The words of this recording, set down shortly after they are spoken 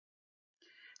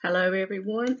Hello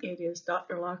everyone, it is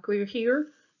Dr. Locklear here,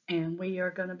 and we are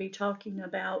going to be talking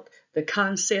about the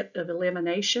concept of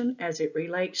elimination as it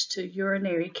relates to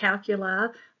urinary calculi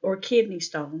or kidney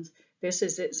stones. This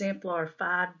is Exemplar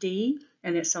 5D,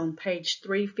 and it's on page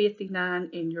 359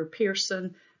 in your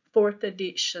Pearson 4th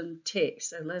edition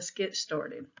text. So let's get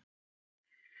started.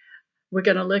 We're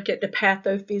going to look at the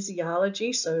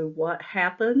pathophysiology, so what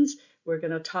happens. We're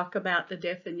going to talk about the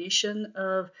definition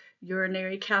of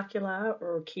urinary calculi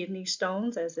or kidney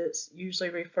stones as it's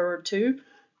usually referred to,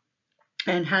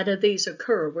 and how do these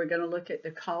occur. We're going to look at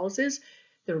the causes,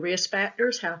 the risk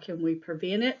factors, how can we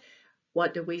prevent it,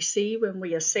 what do we see when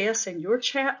we assess, and your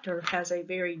chapter has a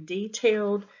very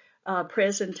detailed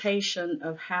presentation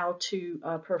of how to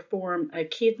perform a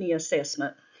kidney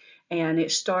assessment. And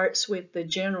it starts with the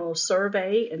general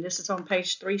survey, and this is on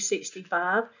page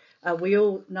 365. I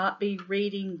will not be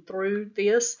reading through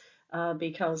this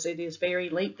because it is very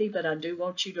lengthy, but I do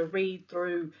want you to read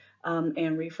through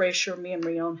and refresh your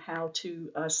memory on how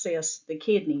to assess the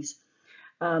kidneys.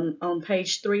 On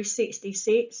page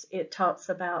 366, it talks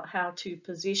about how to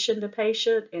position the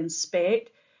patient,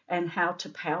 inspect, and how to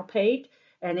palpate,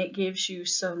 and it gives you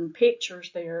some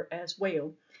pictures there as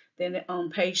well. Then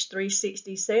on page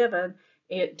 367,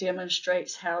 it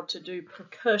demonstrates how to do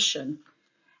percussion.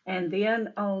 And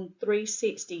then on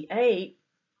 368,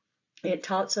 it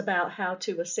talks about how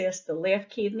to assess the left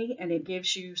kidney, and it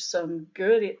gives you some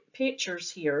good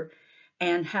pictures here,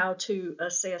 and how to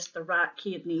assess the right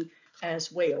kidney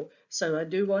as well. So I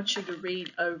do want you to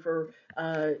read over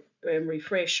and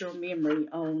refresh your memory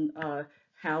on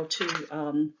how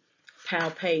to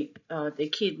palpate the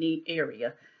kidney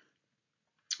area.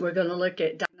 We're going to look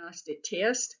at diagnostic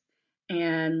tests,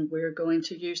 and we're going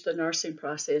to use the nursing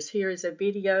process. Here is a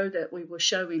video that we will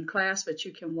show in class, but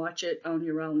you can watch it on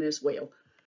your own as well.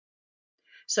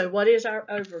 So what is our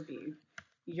overview?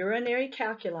 Urinary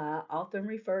calculi, often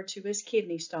referred to as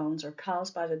kidney stones, are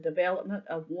caused by the development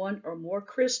of one or more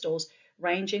crystals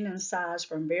ranging in size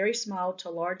from very small to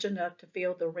large enough to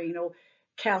fill the renal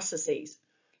calcices.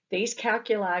 These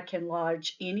calculi can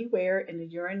lodge anywhere in the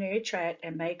urinary tract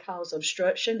and may cause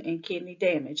obstruction and kidney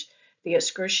damage. The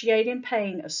excruciating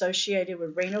pain associated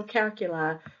with renal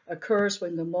calculi occurs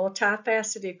when the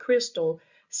multifaceted crystal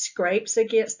scrapes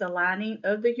against the lining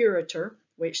of the ureter,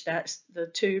 which that's the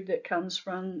tube that comes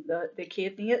from the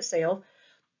kidney itself.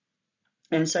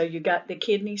 And so you got the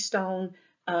kidney stone,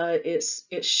 it's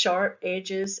sharp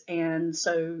edges, and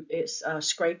so it's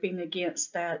scraping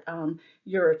against that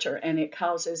ureter, and it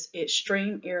causes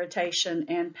extreme irritation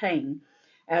and pain.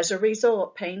 As a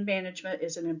result, pain management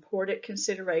is an important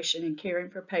consideration in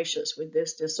caring for patients with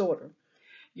this disorder.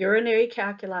 Urinary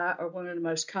calculi are one of the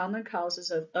most common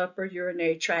causes of upper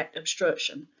urinary tract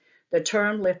obstruction. The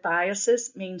term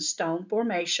lithiasis means stone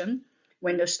formation.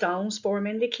 When the stones form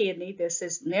in the kidney, this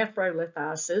is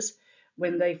nephrolithiasis.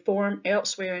 When they form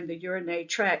elsewhere in the urinary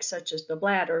tract, such as the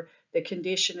bladder, the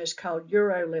condition is called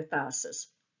urolithiasis.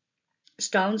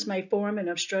 Stones may form and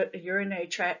obstruct the urinary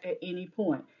tract at any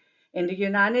point. In the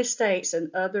United States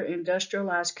and other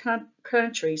industrialized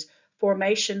countries,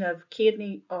 formation of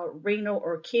kidney or renal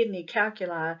or kidney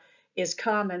calculi is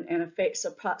common and affects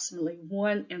approximately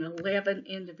 1 in 11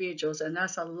 individuals, and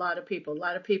that's a lot of people. A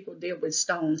lot of people deal with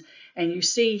stones, and you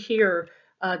see here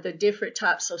the different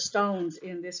types of stones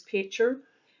in this picture.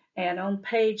 And on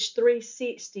page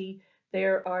 360,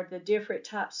 there are the different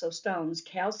types of stones.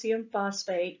 Calcium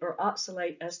phosphate or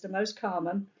oxalate is the most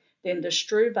common, then the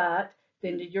struvite,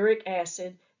 then the uric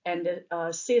acid, and the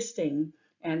cysteine,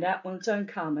 and that one's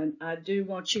uncommon. I do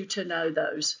want you to know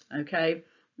those, okay?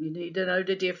 You need to know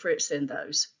the difference in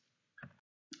those.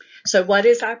 So what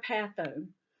is our patho?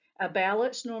 A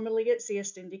balance normally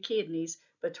exists in the kidneys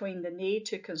between the need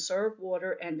to conserve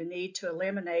water and the need to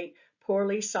eliminate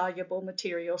poorly soluble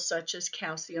materials such as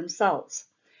calcium salts.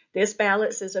 This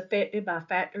balance is affected by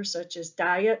factors such as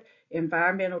diet,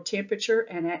 environmental temperature,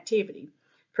 and activity.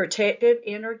 Protective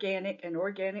inorganic and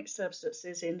organic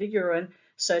substances in the urine,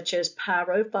 such as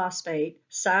pyrophosphate,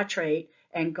 citrate,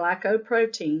 and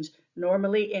glycoproteins,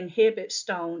 normally inhibit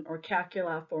stone or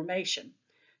calculi formation.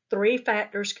 3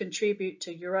 factors contribute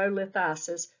to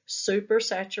urolithiasis: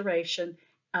 supersaturation,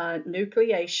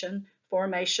 nucleation,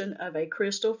 formation of a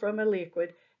crystal from a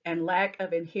liquid, and lack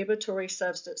of inhibitory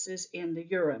substances in the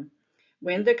urine.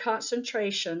 When the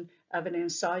concentration of an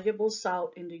insoluble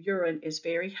salt in the urine is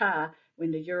very high,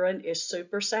 when the urine is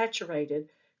supersaturated,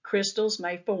 crystals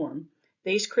may form.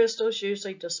 These crystals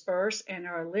usually disperse and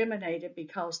are eliminated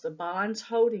because the bonds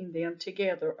holding them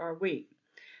together are weak.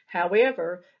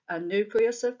 However, a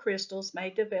nucleus of crystals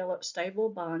may develop stable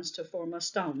bonds to form a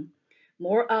stone.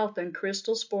 More often,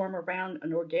 crystals form around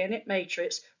an organic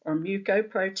matrix or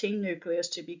mucoprotein nucleus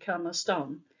to become a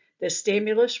stone. The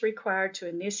stimulus required to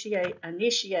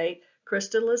initiate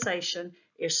crystallization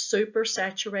if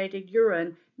supersaturated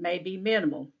urine may be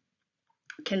minimal.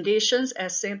 Conditions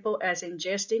as simple as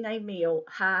ingesting a meal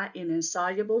high in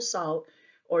insoluble salt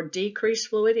or decreased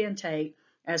fluid intake,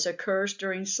 as occurs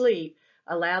during sleep,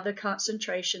 allow the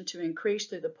concentration to increase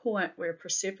to the point where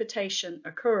precipitation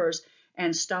occurs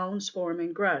and stones form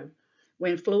and grow.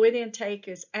 When fluid intake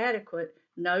is adequate,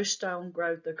 no stone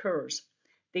growth occurs.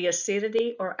 The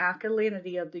acidity or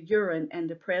alkalinity of the urine and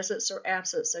the presence or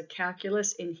absence of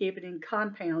calculus inhibiting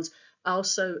compounds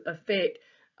also affect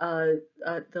the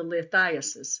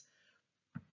lithiasis.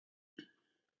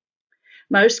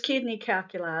 Most kidney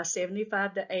calculi,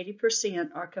 75 to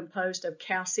 80%, are composed of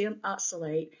calcium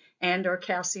oxalate and or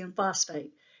calcium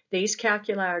phosphate. These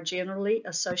calculi are generally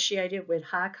associated with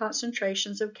high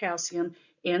concentrations of calcium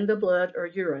in the blood or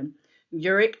urine.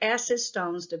 Uric acid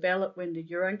stones develop when the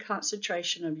urine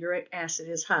concentration of uric acid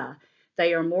is high.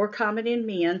 They are more common in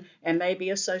men and may be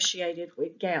associated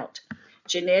with gout.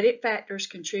 Genetic factors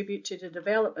contribute to the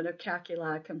development of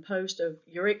calculi composed of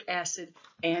uric acid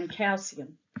and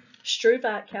calcium.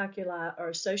 Struvite calculi are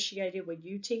associated with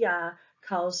UTI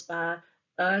caused by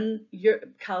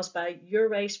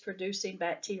urase-producing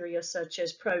bacteria such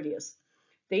as Proteus.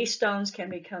 These stones can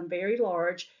become very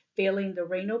large, filling the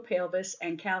renal pelvis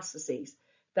and calcices.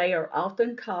 They are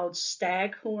often called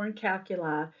staghorn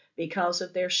calculi because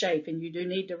of their shape, and you do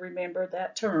need to remember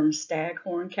that term,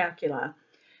 staghorn calculi.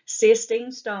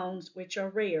 Cystine stones, which are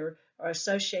rare, are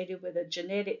associated with a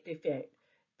genetic defect.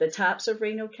 The types of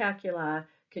renal calculi,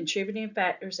 contributing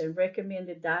factors, and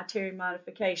recommended dietary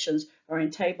modifications are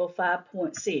in Table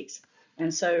 5.6.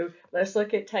 And so let's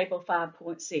look at Table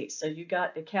 5.6. So you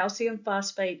got the calcium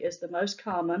phosphate is the most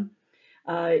common.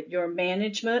 Your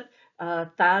management,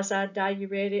 thiazide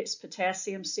diuretics,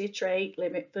 potassium citrate,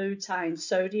 limit foods high in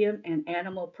sodium and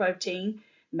animal protein,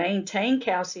 maintain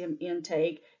calcium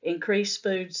intake, increase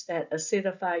foods that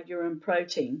acidify urine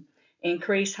protein,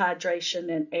 increase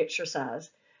hydration and exercise.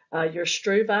 Your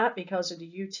struvite, because of the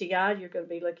UTI, you're going to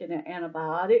be looking at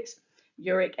antibiotics.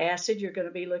 Uric acid, you're going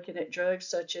to be looking at drugs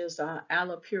such as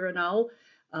allopurinol,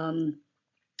 or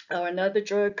another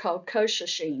drug called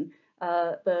colchicine.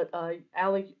 But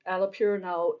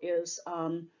allopurinol is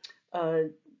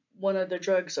one of the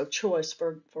drugs of choice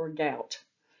for gout.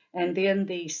 And then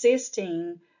the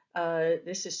cystine,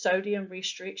 this is sodium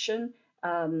restriction,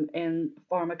 and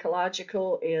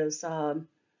pharmacological is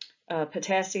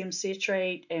potassium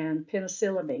citrate and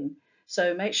penicillamine.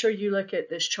 So make sure you look at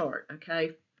this chart,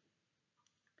 okay?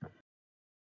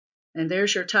 And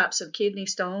there's your types of kidney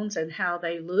stones and how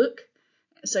they look.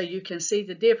 So you can see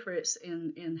the difference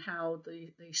in how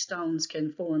the stones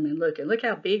can form and look. And look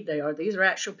how big they are. These are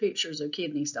actual pictures of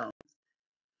kidney stones.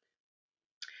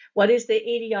 What is the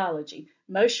etiology?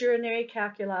 Most urinary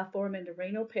calculi form in the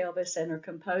renal pelvis and are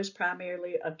composed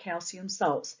primarily of calcium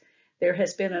salts. There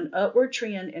has been an upward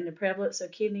trend in the prevalence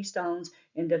of kidney stones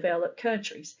in developed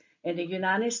countries. In the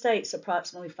United States,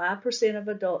 approximately 5% of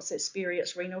adults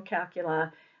experienced renal calculi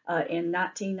in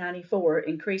 1994,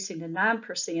 increasing to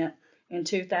 9% in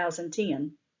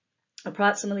 2010.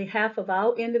 Approximately half of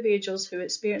all individuals who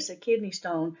experience a kidney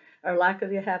stone are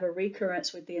likely to have a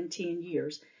recurrence within 10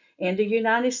 years. In the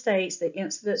United States, the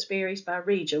incidence varies by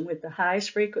region, with the highest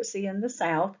frequency in the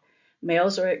South.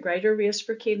 Males are at greater risk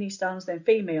for kidney stones than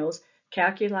females.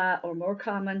 Calculi are more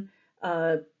common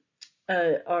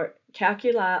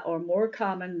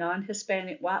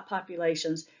non-Hispanic white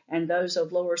populations and those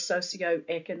of lower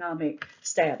socioeconomic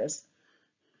status.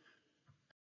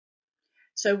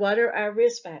 So what are our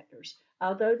risk factors?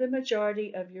 Although the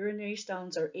majority of urinary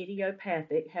stones are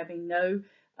idiopathic, having no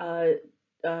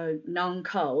known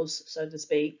cause, so to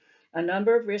speak, a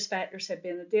number of risk factors have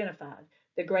been identified.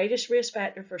 The greatest risk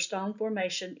factor for stone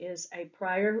formation is a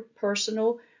prior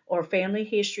personal or family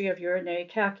history of urinary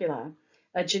calculi.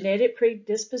 A genetic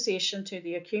predisposition to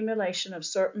the accumulation of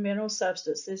certain mineral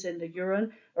substances in the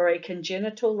urine or a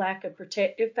congenital lack of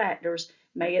protective factors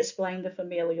may explain the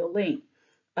familial link.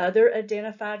 Other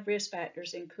identified risk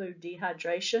factors include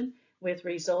dehydration with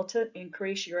resultant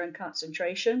increased urine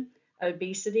concentration,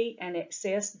 obesity, and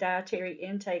excess dietary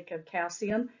intake of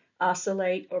calcium,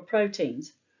 oxalate, or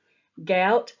proteins.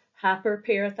 Gout,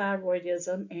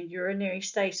 hyperparathyroidism, and urinary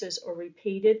stasis or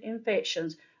repeated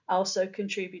infections also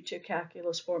contribute to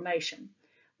calculus formation.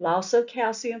 Loss of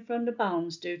calcium from the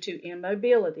bones due to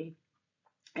immobility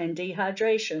and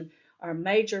dehydration are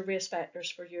major risk factors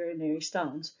for urinary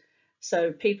stones.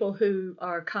 So people who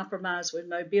are compromised with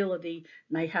mobility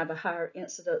may have a higher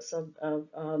incidence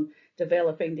of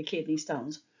developing the kidney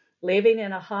stones. Living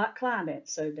in a hot climate,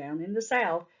 so down in the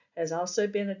south, has also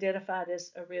been identified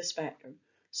as a risk factor.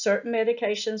 Certain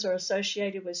medications are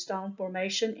associated with stone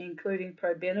formation, including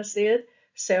probenecid,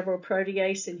 several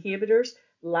protease inhibitors,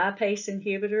 lipase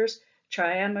inhibitors,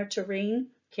 triamcinolone,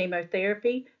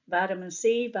 chemotherapy, vitamin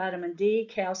C, vitamin D,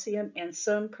 calcium, and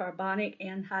some carbonic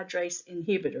anhydrase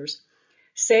inhibitors.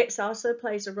 Sex also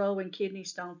plays a role in kidney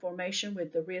stone formation,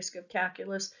 with the risk of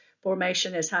calculus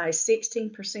formation as high as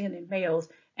 16% in males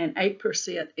and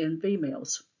 8% in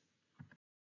females.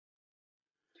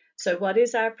 So what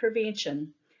is our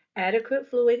prevention? Adequate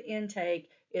fluid intake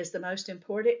is the most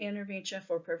important intervention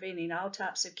for preventing all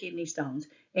types of kidney stones.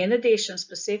 In addition,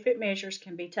 specific measures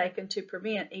can be taken to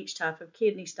prevent each type of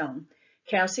kidney stone.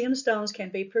 Calcium stones can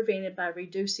be prevented by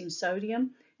reducing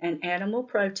sodium and animal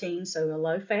protein, so a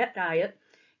low-fat diet,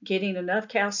 getting enough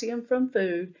calcium from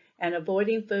food, and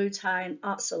avoiding foods high in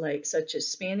oxalates such as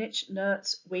spinach,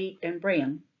 nuts, wheat, and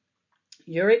bran.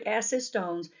 Uric acid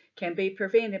stones can be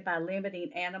prevented by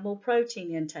limiting animal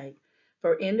protein intake.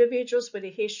 For individuals with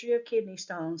a history of kidney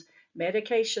stones,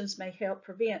 medications may help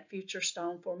prevent future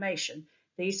stone formation.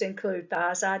 These include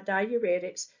thiazide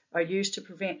diuretics are used to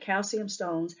prevent calcium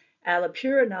stones,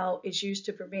 allopurinol is used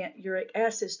to prevent uric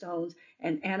acid stones,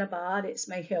 and antibiotics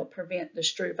may help prevent the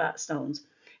struvite stones.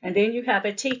 And then you have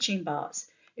a teaching box.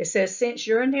 It says, since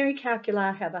urinary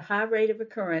calculi have a high rate of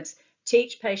occurrence,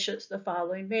 teach patients the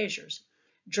following measures.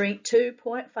 Drink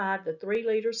 2.5 to 3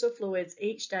 liters of fluids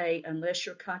each day unless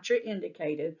you're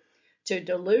contraindicated, to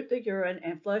dilute the urine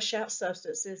and flush out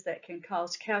substances that can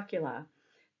cause calculi.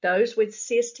 Those with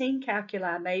cystine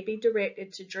calculi may be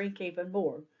directed to drink even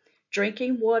more.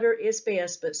 Drinking water is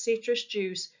best, but citrus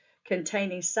juice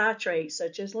containing citrates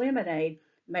such as lemonade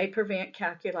may prevent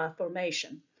calculi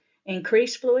formation.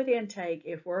 Increase fluid intake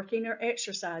if working or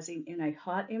exercising in a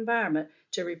hot environment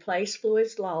to replace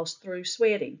fluids lost through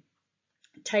sweating.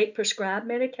 Take prescribed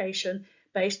medication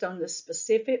based on the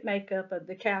specific makeup of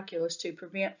the calculus to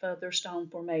prevent further stone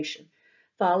formation.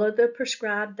 Follow the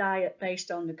prescribed diet based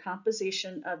on the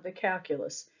composition of the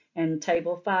calculus. And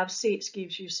table 5.6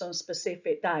 gives you some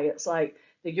specific diets, like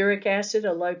the uric acid,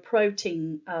 a low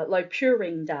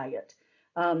purine diet.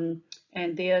 And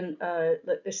then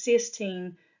the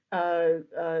cystine,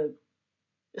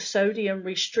 sodium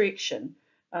restriction.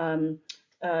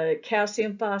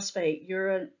 Calcium phosphate,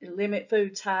 limit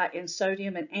foods high in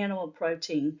sodium and animal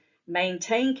protein,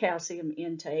 maintain calcium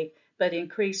intake, but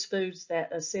increase foods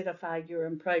that acidify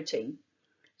urine protein.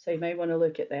 So you may want to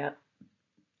look at that.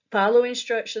 Follow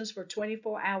instructions for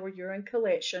 24-hour urine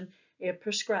collection if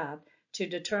prescribed to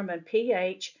determine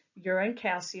pH, urine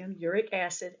calcium, uric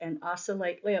acid, and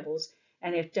oxalate levels,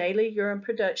 and if daily urine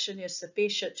production is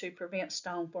sufficient to prevent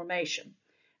stone formation.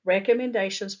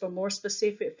 Recommendations for more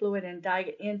specific fluid and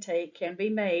diet intake can be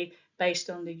made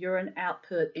based on the urine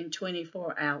output in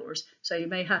 24 hours. So you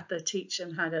may have to teach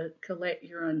them how to collect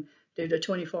urine, do the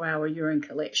 24-hour urine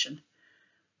collection.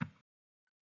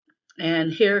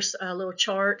 And here's a little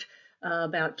chart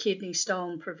about kidney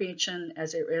stone prevention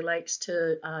as it relates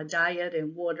to diet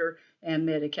and water and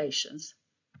medications.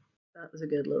 That was a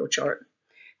good little chart.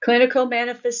 Clinical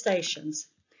manifestations.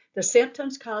 The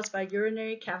symptoms caused by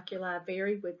urinary calculi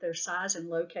vary with their size and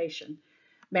location.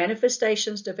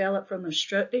 Manifestations develop from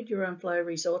obstructed urine flow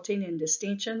resulting in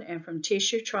distension and from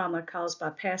tissue trauma caused by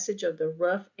passage of the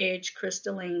rough edge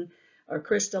crystalline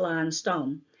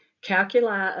stone.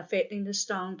 Calculi affecting the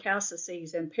stone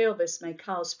calcices and pelvis may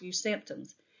cause few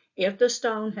symptoms. If the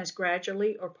stone has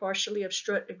gradually or partially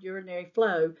obstructed urinary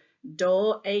flow,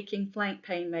 dull, aching flank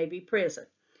pain may be present.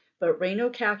 But renal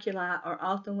calculi are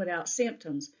often without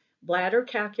symptoms. Bladder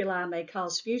calculi may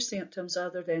cause few symptoms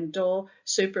other than dull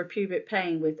suprapubic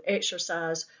pain with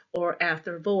exercise or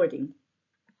after voiding.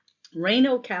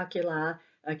 Renal calculi,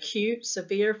 acute,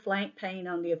 severe flank pain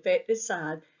on the affected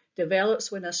side,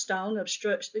 develops when a stone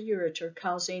obstructs the ureter,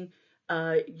 causing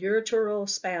ureteral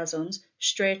spasms,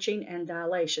 stretching, and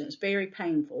dilation. It's very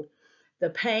painful.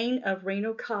 The pain of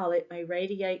renal colic may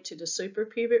radiate to the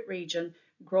suprapubic region,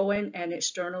 groin, and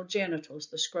external genitals,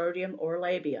 the scrotum or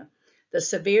labia. The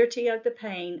severity of the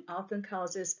pain often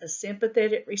causes a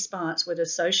sympathetic response with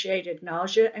associated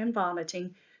nausea and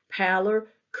vomiting, pallor,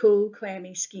 cool,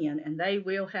 clammy skin, and they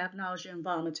will have nausea and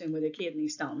vomiting with a kidney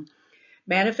stone.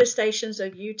 Manifestations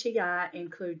of UTI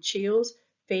include chills,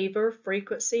 fever,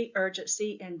 frequency,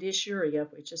 urgency, and dysuria,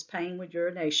 which is pain with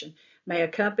urination, may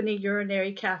accompany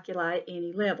urinary calculi at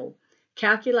any level.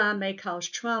 Calculi may cause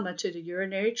trauma to the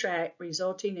urinary tract,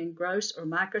 resulting in gross or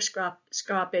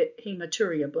microscopic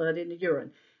hematuria, blood in the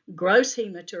urine. Gross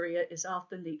hematuria is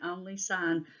often the only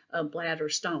sign of bladder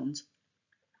stones.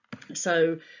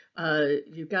 So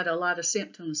you've got a lot of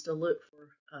symptoms to look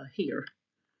for here.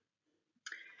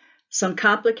 Some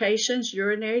complications: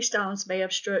 urinary stones may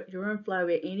obstruct urine flow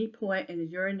at any point in the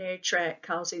urinary tract,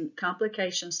 causing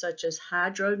complications such as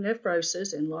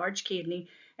hydronephrosis, enlarged kidney,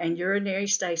 and urinary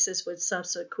stasis with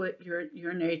subsequent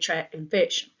urinary tract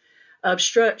infection.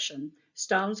 Obstruction: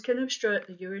 stones can obstruct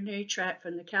the urinary tract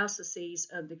from the calcices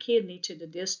of the kidney to the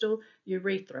distal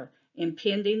urethra,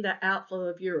 impeding the outflow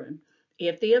of urine.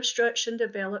 If the obstruction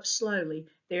develops slowly,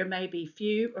 there may be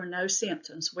few or no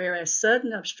symptoms, whereas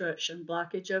sudden obstruction,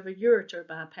 blockage of a ureter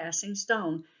by a passing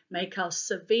stone, may cause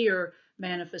severe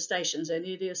manifestations, and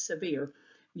it is severe.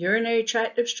 Urinary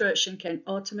tract obstruction can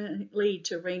ultimately lead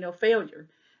to renal failure.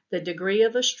 The degree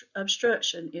of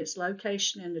obstruction, its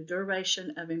location, and the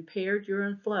duration of impaired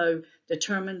urine flow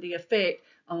determine the effect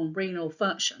on renal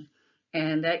function.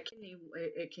 And that kidney,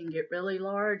 it can get really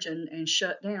large and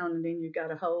shut down, and then you've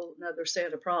got a whole another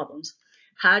set of problems.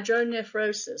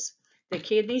 Hydronephrosis. The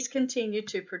kidneys continue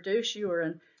to produce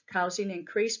urine, causing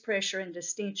increased pressure and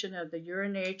distension of the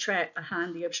urinary tract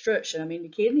behind the obstruction. I mean, the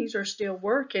kidneys are still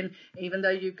working even though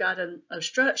you've got an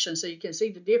obstruction, so you can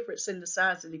see the difference in the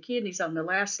size of the kidneys on the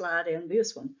last slide and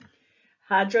this one.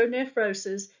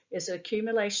 Hydronephrosis is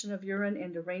accumulation of urine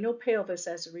in the renal pelvis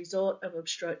as a result of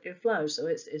obstructive flow, so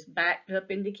it's backed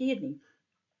up in the kidney.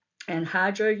 And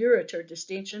hydroureter,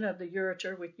 distension of the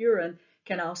ureter with urine,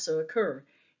 can also occur.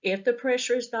 If the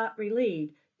pressure is not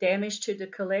relieved, damage to the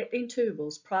collecting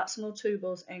tubules, proximal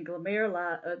tubules, and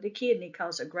glomeruli of the kidney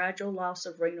cause a gradual loss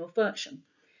of renal function.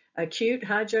 Acute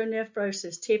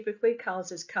hydronephrosis typically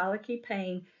causes colicky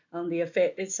pain on the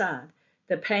affected side.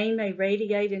 The pain may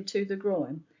radiate into the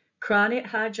groin. Chronic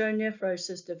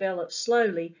hydronephrosis develops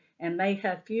slowly and may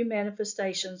have few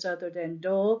manifestations other than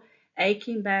dull,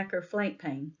 aching back or flank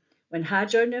pain. When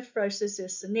hydronephrosis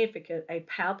is significant, a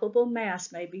palpable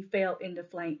mass may be felt in the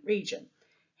flank region.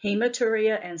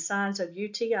 Hematuria and signs of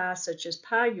UTI such as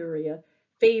pyuria,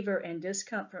 fever, and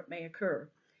discomfort may occur.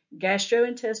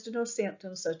 Gastrointestinal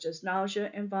symptoms such as nausea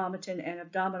and vomiting and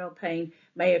abdominal pain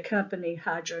may accompany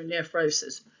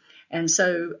hydronephrosis. And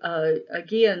so,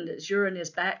 again, this urine is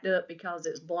backed up because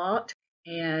it's blocked,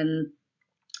 and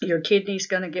your kidney's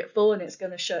going to get full and it's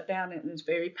going to shut down, and it's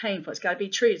very painful. It's got to be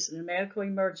treated. It's a medical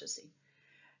emergency.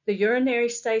 The urinary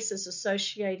stasis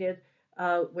associated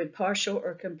with partial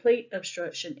or complete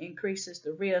obstruction increases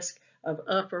the risk of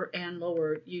upper and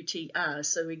lower UTIs.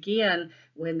 So again,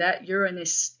 when that urine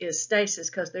is stasis,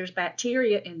 because there's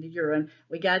bacteria in the urine,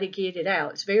 we got to get it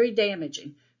out. It's very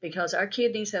damaging because our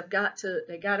kidneys have got to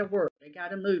work, they got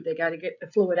to move, they got to get the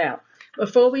fluid out.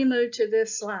 Before we move to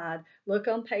this slide, look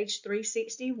on page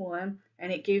 361,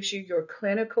 and it gives you your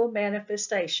clinical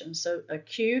manifestations. So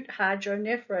acute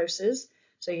hydronephrosis,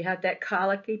 so you have that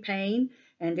colicky pain,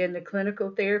 and then the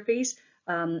clinical therapies,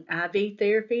 IV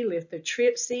therapy,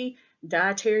 lithotripsy,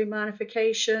 dietary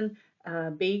modification,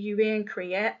 BUN,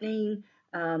 creatinine,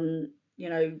 and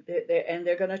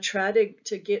they're going to try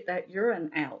to get that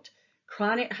urine out.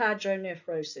 Chronic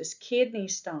hydronephrosis, kidney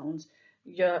stones,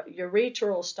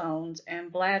 urethral stones,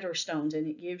 and bladder stones, and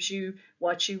it gives you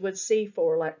what you would see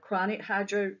for like chronic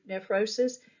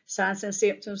hydronephrosis, signs and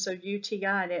symptoms of UTI,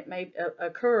 and it may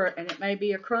occur, and it may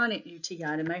be a chronic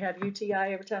UTI. They may have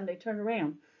UTI every time they turn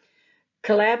around.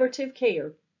 Collaborative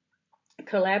care.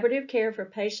 Collaborative care for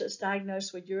patients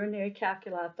diagnosed with urinary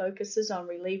calculi focuses on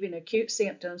relieving acute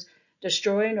symptoms,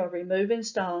 destroying or removing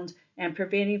stones, and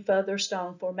preventing further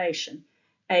stone formation.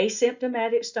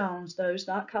 Asymptomatic stones, those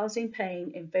not causing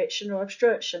pain, infection, or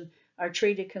obstruction, are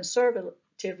treated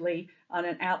conservatively on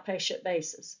an outpatient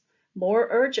basis. More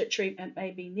urgent treatment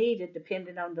may be needed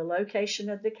depending on the location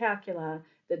of the calculi,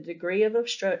 the degree of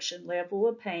obstruction, level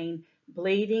of pain,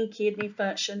 bleeding, kidney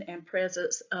function, and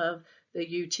presence of the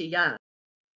UTI.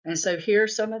 And so here are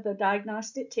some of the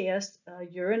diagnostic tests.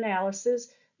 Urinalysis,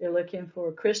 they're looking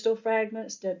for crystal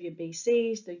fragments,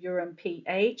 WBCs, the urine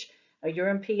pH. A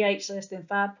urine pH less than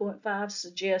 5.5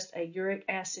 suggests a uric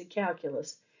acid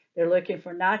calculus. They're looking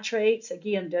for nitrates,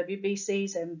 again,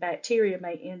 WBCs, and bacteria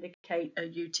may indicate a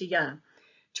UTI.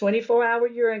 24-hour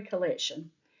urine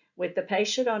collection. With the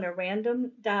patient on a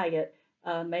random diet,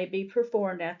 may be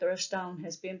performed after a stone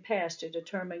has been passed to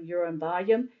determine urine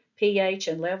volume, pH,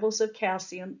 and levels of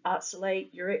calcium, oxalate,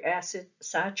 uric acid,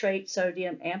 citrate,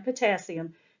 sodium, and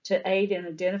potassium to aid in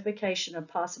identification of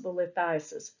possible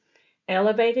lithiasis.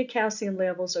 Elevated calcium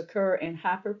levels occur in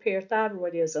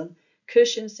hyperparathyroidism,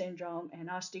 Cushing's syndrome, and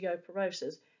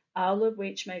osteoporosis, all of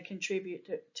which may contribute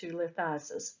to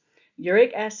lithiasis.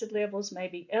 Uric acid levels may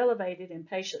be elevated in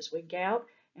patients with gout,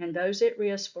 and those at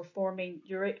risk for forming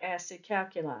uric acid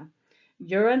calculi.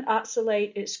 Urine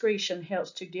oxalate excretion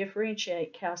helps to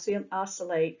differentiate calcium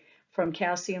oxalate from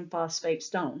calcium phosphate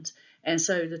stones. And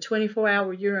so the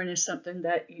 24-hour urine is something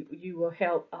that you will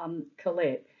help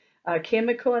collect.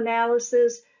 Chemical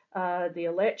analysis, the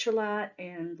electrolyte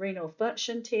and renal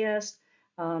function test.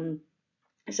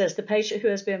 It says the patient who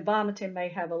has been vomiting may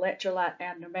have electrolyte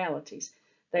abnormalities.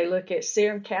 They look at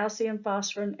serum calcium,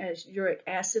 phosphorus, as uric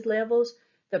acid levels,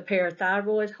 the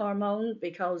parathyroid hormone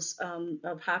because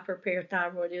of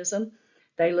hyperparathyroidism.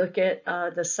 They look at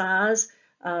the size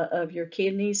of your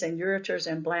kidneys and ureters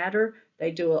and bladder.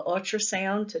 They do an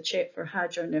ultrasound to check for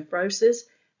hydronephrosis.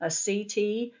 A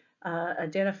CT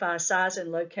identifies size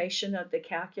and location of the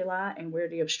calculi and where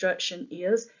the obstruction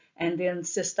is. And then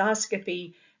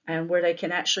cystoscopy, and where they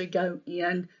can actually go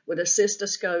in with a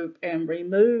cystoscope and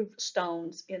remove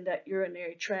stones in that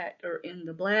urinary tract or in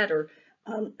the bladder.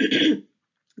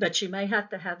 But you may have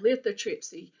to have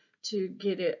lithotripsy to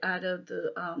get it out of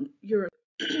the urine.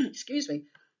 Excuse me.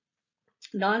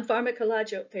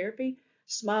 Non-pharmacological therapy,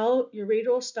 small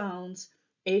ureteral stones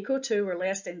equal to or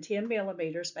less than 10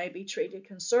 millimeters may be treated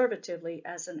conservatively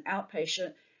as an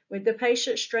outpatient, with the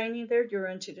patient straining their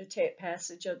urine to detect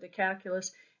passage of the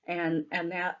calculus and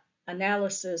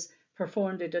analysis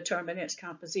performed to determine its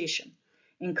composition.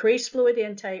 Increased fluid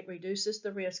intake reduces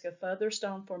the risk of further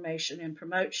stone formation and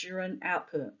promotes urine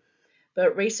output.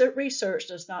 But recent research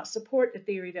does not support the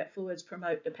theory that fluids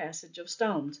promote the passage of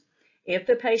stones. If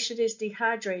the patient is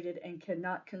dehydrated and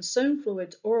cannot consume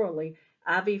fluids orally,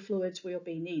 IV fluids will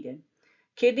be needed.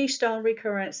 Kidney stone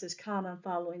recurrence is common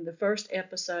following the first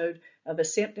episode of a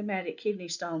symptomatic kidney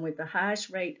stone, with the highest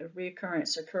rate of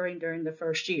recurrence occurring during the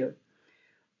first year.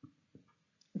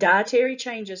 Dietary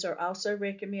changes are also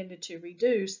recommended to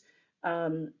reduce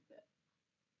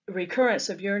recurrence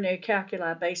of urinary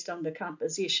calculi based on the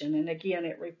composition. And again,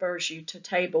 it refers you to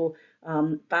table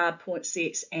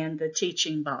 5.6 and the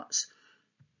teaching box.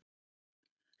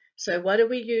 So what do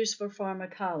we use for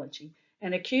pharmacology?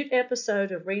 An acute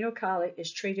episode of renal colic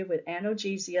is treated with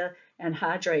analgesia and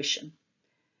hydration.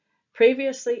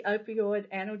 Previously, opioid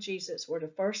analgesics were the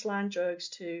first-line drugs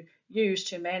to use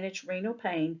to manage renal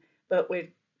pain, but with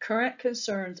current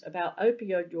concerns about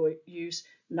opioid use,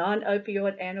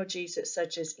 non-opioid analgesics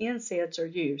such as NSAIDs are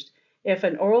used. If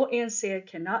an oral NSAID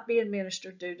cannot be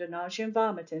administered due to nausea and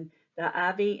vomiting, the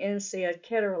IV NSAID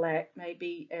ketorolac may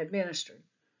be administered.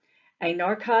 A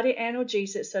narcotic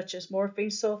analgesic such as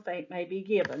morphine sulfate may be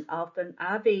given, often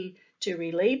IV, to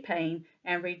relieve pain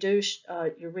and reduce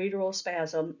ureteral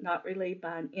spasm, not relieved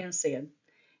by an NSAID.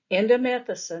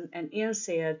 Indomethacin, an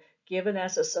NSAID, given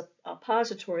as a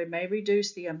suppository, may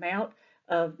reduce the amount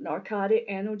of narcotic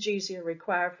analgesia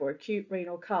required for acute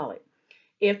renal colic.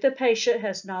 If the patient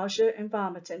has nausea and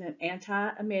vomiting, an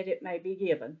antiemetic may be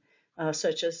given,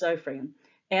 such as Zofran.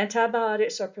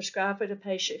 Antibiotics are prescribed for the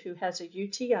patient who has a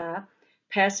UTI.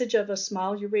 Passage of a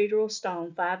small ureteral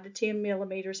stone, 5 to 10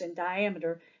 millimeters in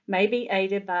diameter, may be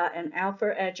aided by an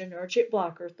alpha-adrenergic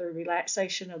blocker through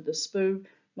relaxation of the smooth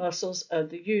muscles of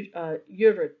the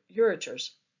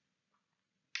ureters.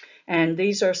 And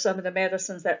these are some of the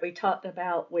medicines that we talked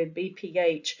about with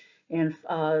BPH in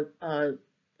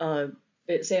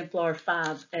Exemplar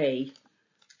 5A.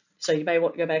 So you may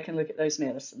want to go back and look at those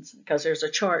medicines because there's a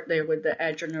chart there with the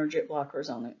adrenergic blockers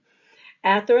on it.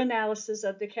 After analysis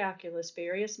of the calculus,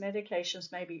 various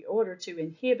medications may be ordered to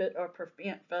inhibit or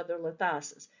prevent further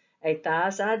lithosis. A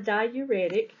thiazide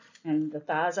diuretic, and the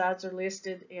thiazides are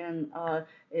listed in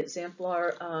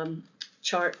Exemplar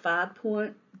chart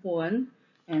 5.1,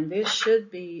 and this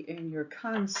should be in your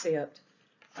concept.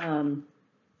 And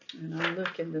I'm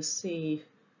looking to see,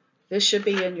 this should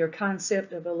be in your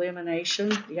concept of elimination,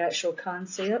 the actual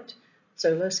concept.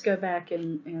 So let's go back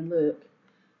and look.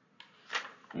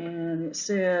 And it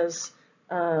says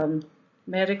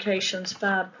medications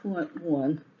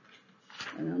 5.1,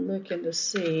 and I'm looking to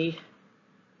see,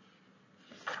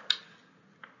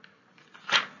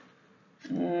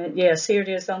 yes, here it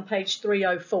is on page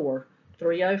 304.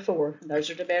 304, those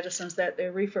are the medicines that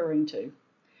they're referring to.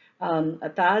 A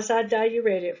thiazide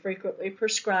diuretic frequently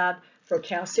prescribed for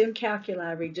calcium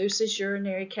calculi reduces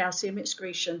urinary calcium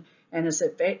excretion and is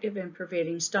effective in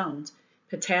preventing stones.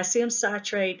 Potassium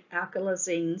citrate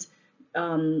alkalizines,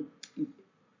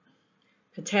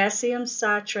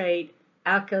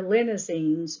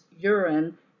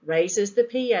 urine raises the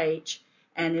pH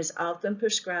and is often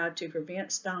prescribed to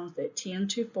prevent stones that tend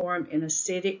to form in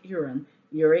acidic urine,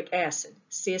 uric acid,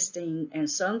 cysteine, and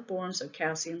some forms of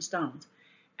calcium stones.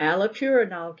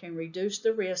 Allopurinol can reduce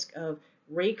the risk of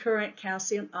recurrent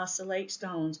calcium oxalate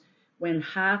stones when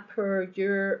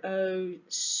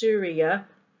hyperuricemia,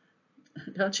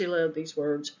 don't you love these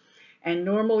words, and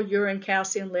normal urine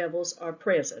calcium levels are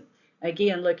present.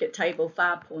 Again, look at table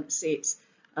 5.6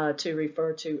 to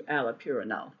refer to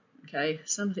allopurinol. Okay,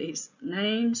 some of these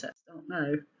names I don't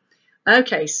know.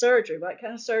 Okay, surgery. What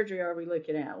kind of surgery are we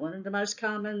looking at? One of the most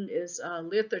common is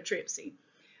lithotripsy.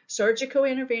 Surgical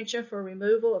intervention for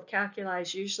removal of calculi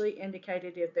is usually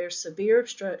indicated if there's severe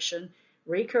obstruction,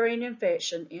 recurring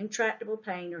infection, intractable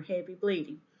pain, or heavy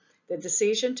bleeding. The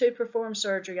decision to perform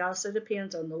surgery also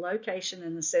depends on the location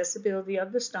and accessibility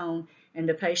of the stone and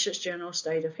the patient's general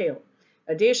state of health.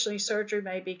 Additionally, surgery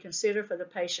may be considered for the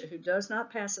patient who does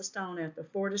not pass a stone after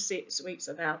 4 to 6 weeks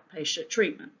of outpatient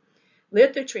treatment.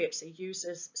 Lithotripsy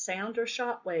uses sound or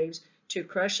shock waves to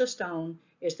crush a stone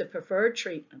is the preferred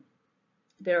treatment.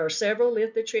 There are several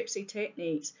lithotripsy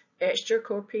techniques.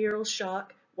 Extracorporeal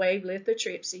shock wave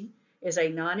lithotripsy is a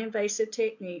non-invasive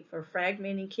technique for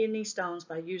fragmenting kidney stones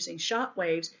by using shock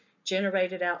waves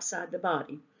generated outside the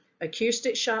body.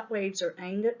 Acoustic shock waves are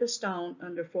aimed at the stone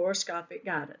under fluoroscopic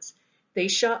guidance.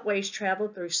 These shock waves travel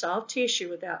through soft tissue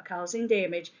without causing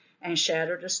damage and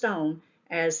shatter the stone,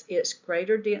 as its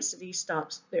greater density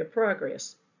stops their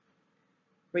progress.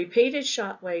 Repeated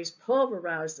shock waves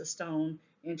pulverize the stone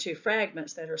into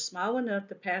fragments that are small enough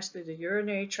to pass through the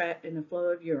urinary tract in the flow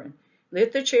of urine.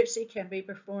 Lithotripsy can be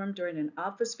performed during an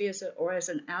office visit or as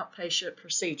an outpatient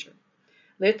procedure.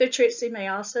 Lithotripsy may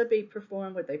also be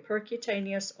performed with a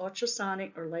percutaneous,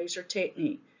 ultrasonic, or laser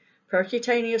technique.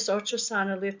 Percutaneous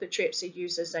ultrasonic lithotripsy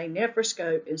uses a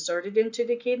nephroscope inserted into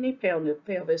the kidney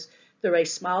pelvis through a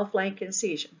small flank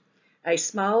incision. A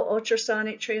small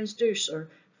ultrasonic transducer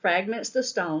fragments the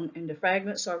stone, and the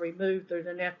fragments are removed through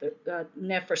the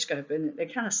nephroscope, and they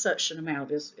kind of suction them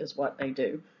out is what they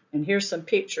do. And here's some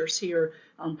pictures here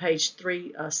on page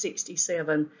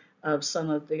 367 of some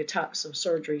of the types of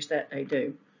surgeries that they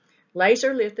do.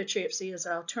 Laser lithotripsy is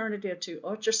an alternative to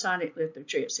ultrasonic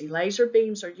lithotripsy. Laser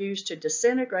beams are used to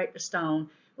disintegrate the stone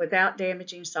without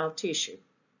damaging soft tissue.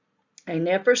 A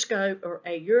nephroscope or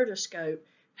a ureteroscope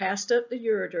passed up the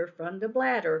ureter from the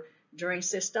bladder during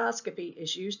cystoscopy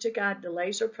is used to guide the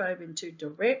laser probe into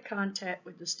direct contact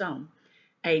with the stone.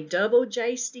 A double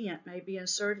J stent may be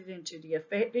inserted into the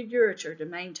affected ureter to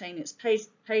maintain its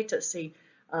patency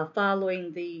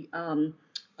following the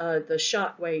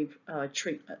shockwave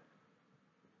treatment.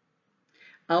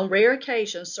 On rare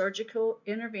occasions, surgical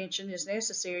intervention is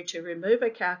necessary to remove a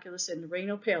calculus in the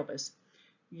renal pelvis.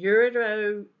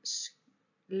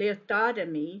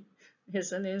 Ureterolithotomy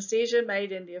is an incision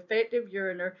made in the affected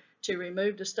ureter to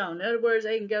remove the stone. In other words,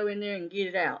 they can go in there and get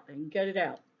it out. They can get it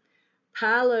out.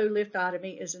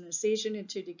 Pyelolithotomy is an incision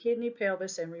into the kidney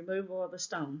pelvis and removal of a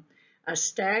stone. A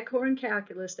staghorn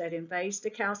calculus that invades the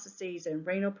calcices and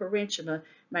renal parenchyma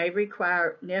may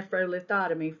require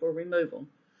nephrolithotomy for removal.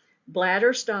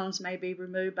 Bladder stones may be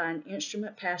removed by an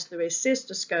instrument passed through a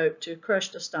cystoscope to crush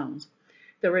the stones.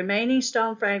 The remaining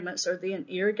stone fragments are then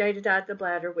irrigated out of the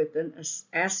bladder with an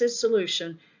acid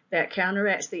solution that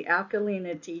counteracts the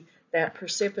alkalinity that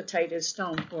precipitated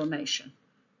stone formation.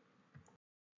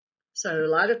 So a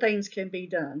lot of things can be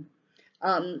done.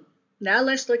 Now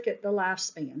let's look at the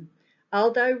lifespan.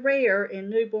 Although rare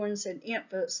in newborns and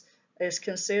infants is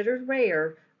considered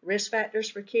rare, risk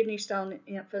factors for kidney stone in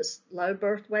infants: low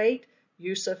birth weight,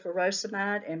 use of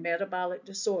furosemide, and metabolic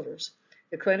disorders.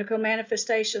 The clinical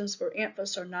manifestations for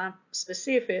infants are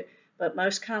non-specific, but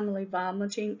most commonly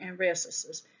vomiting and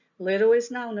restlessness. Little is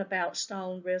known about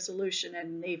stone resolution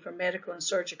and the need for medical and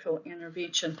surgical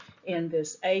intervention in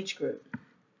this age group.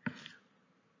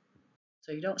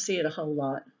 So you don't see it a whole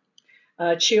lot.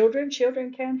 Children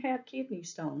can have kidney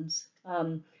stones.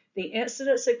 The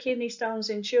incidence of kidney stones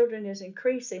in children is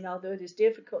increasing, although it is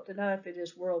difficult to know if it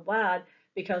is worldwide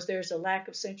because there is a lack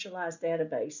of centralized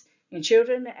database. In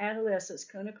children and adolescents,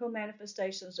 clinical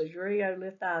manifestations of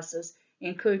ureolithosis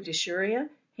include dysuria,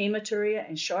 hematuria,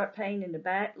 and sharp pain in the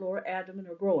back, lower abdomen,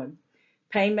 or groin.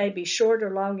 Pain may be short or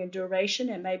long in duration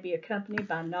and may be accompanied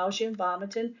by nausea and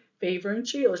vomiting, fever, and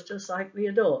chills, just like the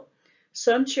adult.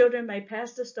 Some children may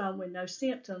pass the stone with no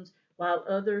symptoms, while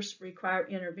others require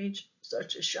intervention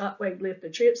such as shockwave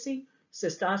lithotripsy,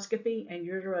 cystoscopy, and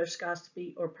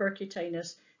ureteroscopy or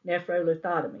percutaneous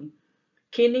nephrolithotomy.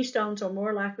 Kidney stones are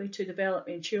more likely to develop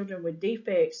in children with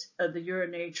defects of the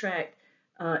urinary tract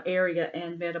area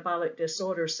and metabolic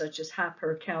disorders such as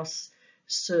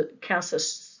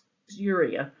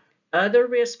hypercalciuria. Other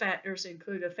risk factors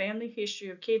include a family history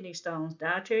of kidney stones,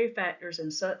 dietary factors,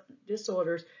 and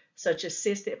disorders such as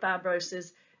cystic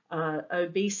fibrosis,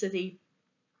 obesity,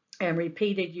 and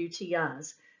repeated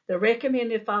UTIs. The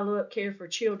recommended follow-up care for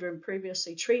children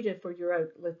previously treated for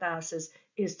urolithiasis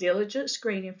is diligent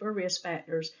screening for risk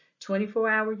factors,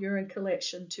 24-hour urine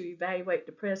collection to evaluate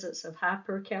the presence of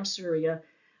hypercalciuria,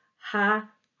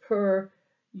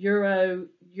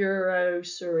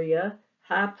 hyperurosauria,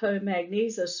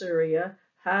 hypomagnesiuria,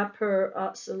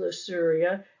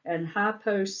 hyperoxaluria, and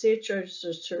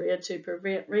hypocitrasuria to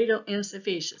prevent renal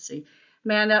insufficiency.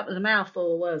 Man, that was a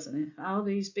mouthful, wasn't it? All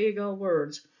these big old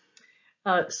words.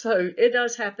 So it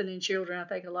does happen in children. I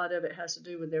think a lot of it has to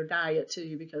do with their diet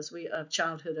too, because we have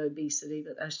childhood obesity,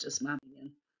 but that's just my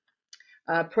opinion.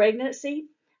 Pregnancy.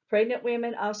 Pregnant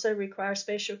women also require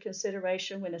special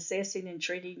consideration when assessing and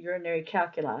treating urinary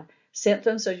calculi.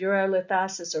 Symptoms of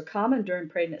urolithiasis are common during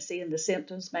pregnancy, and the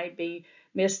symptoms may be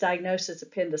misdiagnosis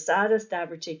appendicitis,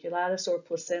 diverticulitis, or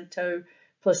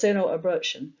placental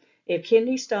abruption. If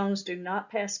kidney stones do not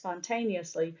pass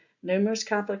spontaneously, numerous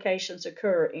complications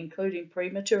occur, including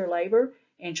premature labor,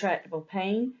 intractable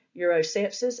pain,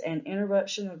 urosepsis, and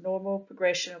interruption of normal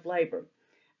progression of labor.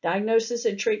 Diagnosis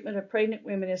and treatment of pregnant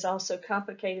women is also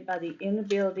complicated by the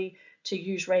inability to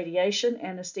use radiation,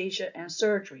 anesthesia, and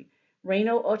surgery.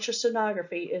 Renal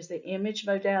ultrasonography is the image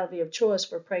modality of choice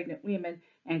for pregnant women,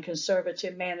 and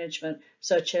conservative management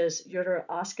such as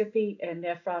uteroscopy and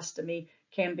nephrostomy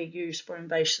can be used for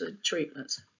invasive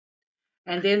treatments.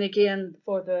 And then again,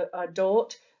 for the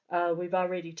adult, we've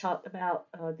already talked about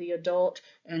the adult,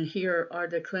 and here are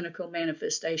the clinical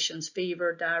manifestations: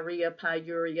 fever, diarrhea,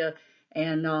 pyuria,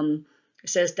 and it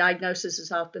says diagnosis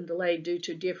is often delayed due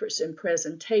to difference in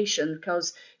presentation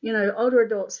because, older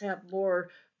adults have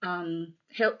more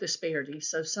health disparities.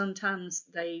 So sometimes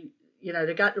they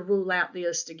got to rule out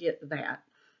this to get that.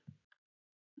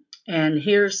 And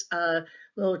here's a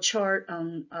little chart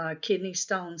on kidney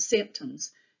stone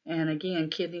symptoms. And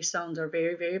again, kidney stones are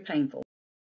very, very painful.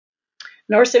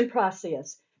 Nursing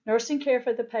process. Nursing care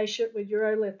for the patient with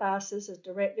urolithiasis is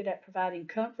directed at providing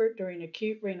comfort during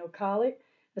acute renal colic,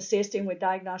 assisting with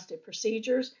diagnostic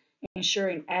procedures,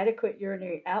 ensuring adequate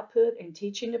urinary output, and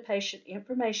teaching the patient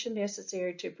information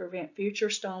necessary to prevent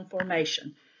future stone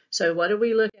formation. So what do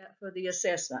we look at for the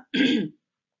assessment?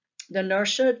 The nurse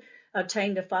should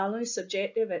obtain the following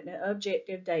subjective and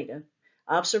objective data: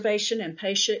 observation and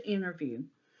patient interview.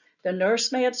 The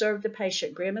nurse may observe the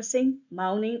patient grimacing,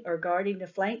 moaning, or guarding the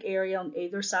flank area on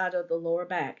either side of the lower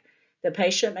back. The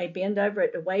patient may bend over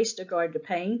at the waist to guard the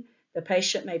pain. The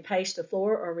patient may pace the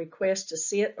floor or request to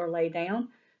sit or lay down,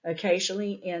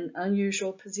 occasionally in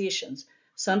unusual positions.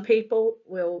 Some people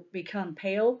will become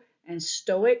pale and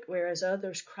stoic, whereas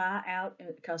others cry out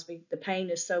because the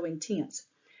pain is so intense.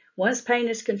 Once pain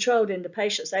is controlled and the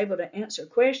patient is able to answer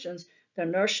questions, the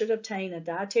nurse should obtain a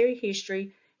dietary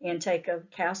history, intake of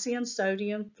calcium,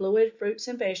 sodium, fluid, fruits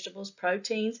and vegetables,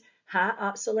 proteins, high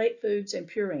oxalate foods, and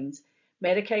purines.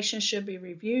 Medications should be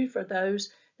reviewed for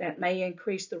those that may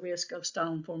increase the risk of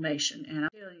stone formation. And I'm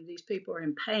telling you, these people are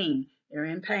in pain. They're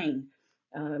in pain.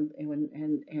 And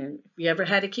if you ever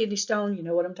had a kidney stone, you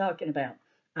know what I'm talking about.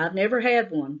 I've never had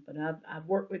one, but I've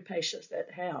worked with patients that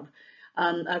have.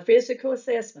 A physical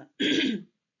assessment.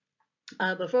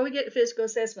 Before we get to physical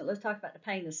assessment, let's talk about the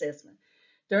pain assessment.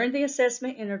 During the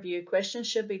assessment interview, questions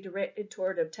should be directed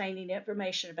toward obtaining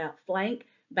information about flank,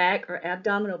 back, or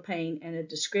abdominal pain and a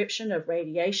description of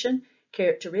radiation,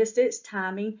 characteristics,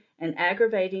 timing, and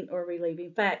aggravating or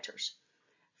relieving factors.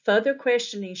 Further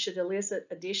questioning should elicit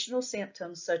additional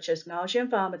symptoms such as nausea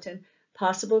and vomiting,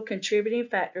 possible contributing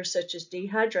factors such as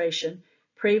dehydration,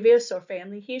 previous or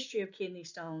family history of kidney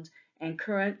stones, and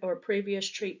current or previous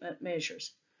treatment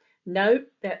measures.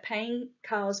 Note that pain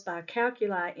caused by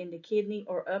calculi in the kidney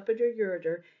or upper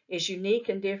ureter is unique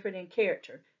and different in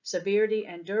character, severity,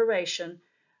 and duration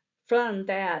from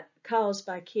that caused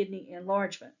by kidney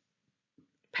enlargement.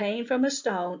 Pain from a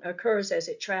stone occurs as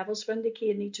it travels from the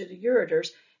kidney to the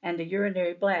ureters and the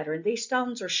urinary bladder. And these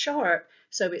stones are sharp,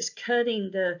 so it's cutting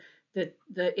the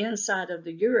inside of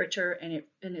the ureter, and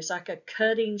it's like a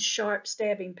cutting, sharp,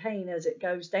 stabbing pain as it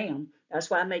goes down.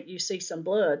 That's why you see some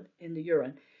blood in the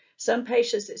urine. Some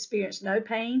patients experience no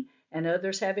pain, and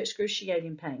others have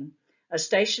excruciating pain. A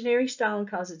stationary stone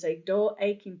causes a dull,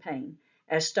 aching pain.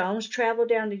 As stones travel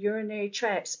down the urinary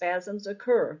tract, spasms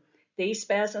occur. These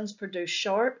spasms produce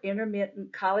sharp,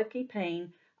 intermittent, colicky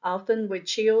pain, often with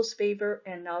chills, fever,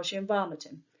 and nausea and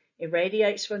vomiting. It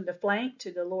radiates from the flank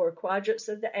to the lower quadrants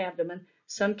of the abdomen,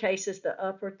 some cases the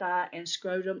upper thigh and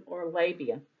scrotum or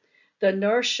labia. The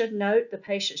nurse should note the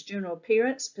patient's general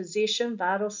appearance, position,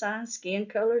 vital signs, skin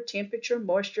color, temperature,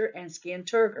 moisture, and skin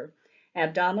turgor,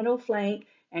 abdominal, flank,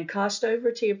 and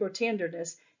costovertebral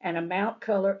tenderness, and amount,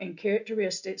 color, and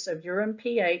characteristics of urine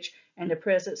pH and the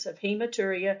presence of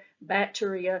hematuria,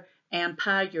 bacteria, and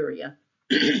pyuria.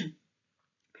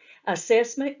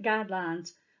 Assessment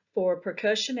guidelines for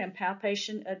percussion and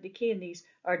palpation of the kidneys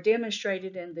are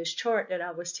demonstrated in this chart that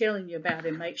I was telling you about,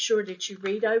 and make sure that you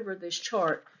read over this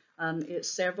chart.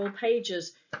 It's several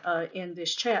pages in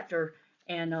this chapter,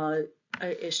 and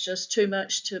it's just too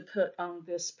much to put on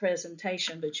this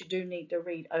presentation, but you do need to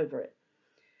read over it.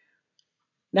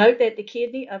 Note that the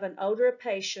kidney of an older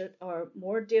patient are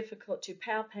more difficult to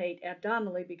palpate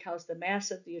abdominally because the mass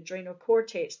of the adrenal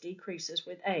cortex decreases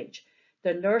with age.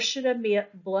 The nurse should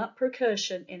omit blunt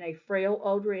percussion in a frail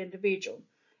older individual.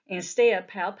 Instead,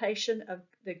 palpation of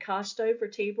the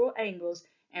costovertebral angles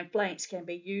and flanks can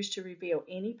be used to reveal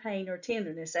any pain or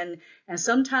tenderness. And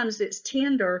sometimes it's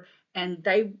tender and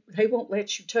they won't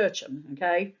let you touch them,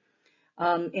 okay?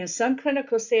 In some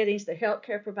clinical settings, the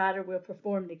healthcare provider will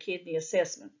perform the kidney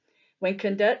assessment. When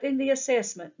conducting the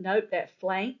assessment, note that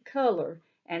flank color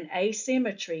and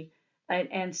asymmetry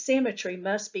and symmetry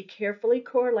must be carefully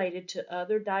correlated to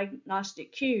other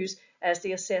diagnostic cues as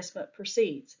the assessment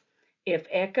proceeds. If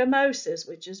ecchymosis,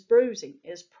 which is bruising,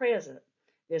 is present,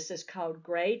 this is called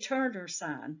gray Turner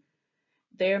sign.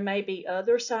 There may be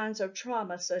other signs of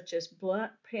trauma such as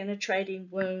blunt penetrating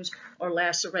wounds or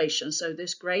lacerations. So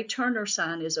this gray Turner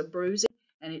sign is a bruising,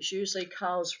 and it's usually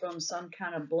caused from some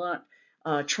kind of blunt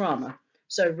trauma.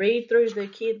 So read through the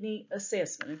kidney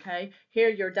assessment, okay? Here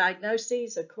are your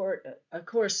diagnoses, of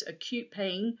course, acute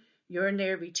pain,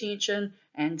 urinary retention,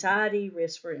 anxiety,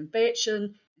 risk for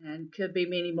infection, and could be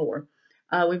many more.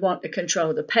 We want to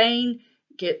control the pain,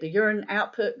 get the urine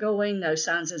output going, no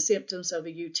signs and symptoms of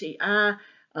a UTI,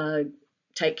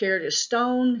 take care of the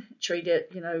stone, treat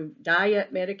it,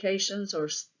 diet, medications, or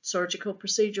surgical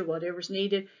procedure, whatever's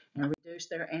needed, and reduce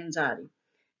their anxiety.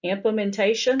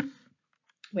 Implementation.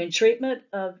 When treatment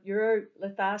of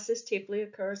urolithiasis typically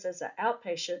occurs as an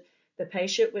outpatient, the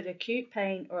patient with acute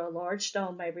pain or a large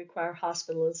stone may require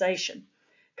hospitalization.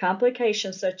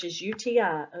 Complications such as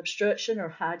UTI, obstruction,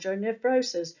 or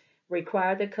hydronephrosis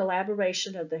require the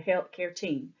collaboration of the healthcare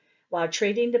team. While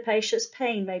treating the patient's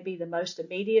pain may be the most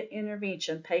immediate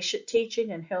intervention, patient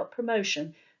teaching and health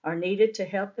promotion are needed to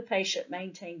help the patient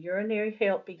maintain urinary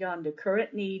health beyond the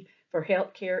current need for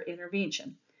healthcare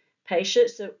intervention.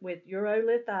 Patients with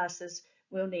urolithiasis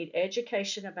will need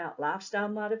education about lifestyle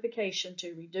modification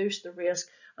to reduce the risk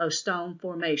of stone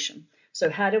formation. So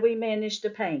how do we manage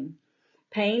the pain?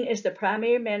 Pain is the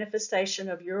primary manifestation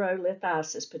of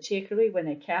urolithiasis, particularly when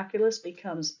a calculus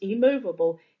becomes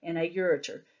immovable in a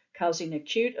ureter, causing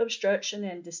acute obstruction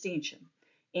and distension.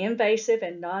 Invasive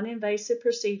and non-invasive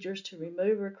procedures to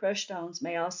remove or crush stones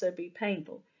may also be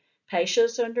painful.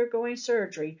 Patients undergoing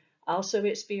surgery also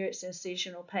experience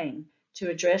incisional pain. To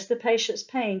address the patient's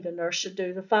pain, the nurse should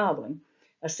do the following.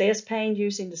 Assess pain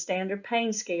using the standard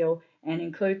pain scale and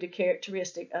include the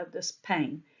characteristic of this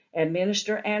pain.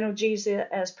 Administer analgesia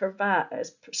as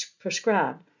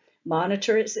prescribed.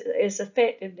 Monitor its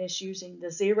effectiveness using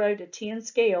the 0 to 10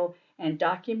 scale and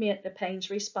document the pain's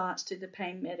response to the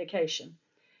pain medication.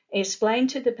 Explain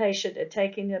to the patient that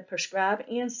taking the prescribed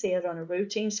NSAID on a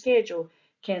routine schedule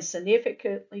can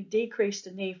significantly decrease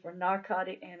the need for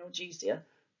narcotic analgesia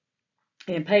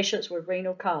in patients with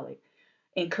renal colic.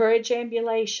 Encourage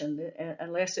ambulation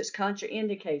unless it's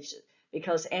contraindicated,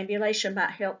 because ambulation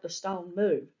might help the stone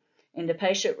move. In the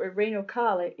patient with renal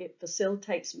colic, it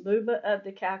facilitates movement of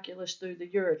the calculus through the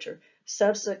ureter,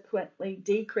 subsequently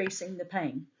decreasing the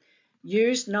pain.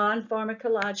 Use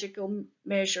non-pharmacological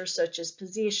measures such as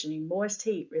positioning, moist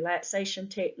heat, relaxation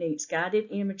techniques, guided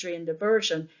imagery, and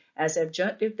diversion as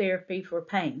adjunctive therapy for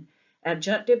pain.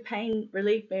 Adjunctive pain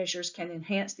relief measures can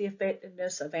enhance the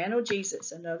effectiveness of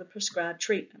analgesics and other prescribed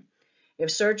treatment.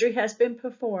 If surgery has been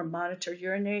performed, monitor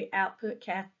urinary output,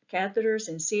 catheters,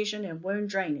 incision, and wound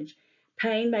drainage.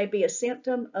 Pain may be a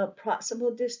symptom of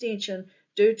proximal distension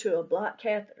due to a blocked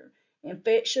catheter.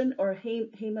 Infection or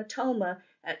hematoma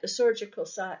at the surgical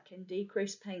site can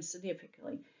decrease pain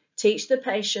significantly. Teach the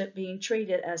patient being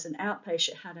treated as an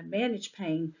outpatient how to manage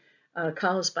pain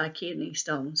caused by kidney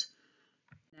stones,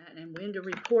 and when to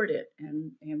report it,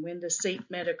 and when to seek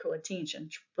medical attention.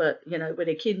 But, with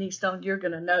a kidney stone, you're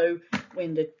going to know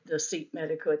when to seek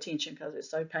medical attention because it's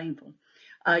so painful.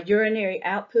 Urinary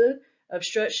output.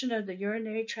 Obstruction of the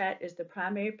urinary tract is the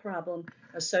primary problem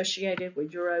associated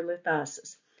with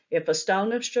urolithiasis. If a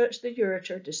stone obstructs the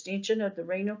ureter, distension of the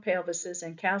renal pelvises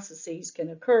and calcices can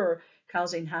occur,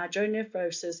 causing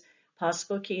hydronephrosis,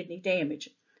 possible kidney damage.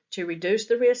 To reduce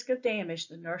the risk of damage,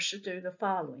 the nurse should do the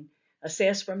following.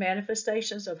 Assess for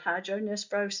manifestations of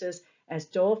hydronephrosis as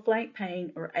dual flank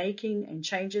pain or aching, and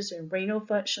changes in renal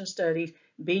function studies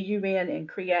BUN, and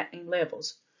creatinine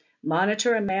levels.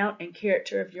 Monitor amount and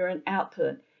character of urine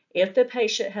output. If the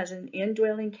patient has an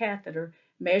indwelling catheter,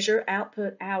 measure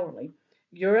output hourly.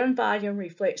 Urine volume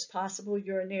reflects possible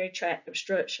urinary tract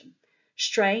obstruction.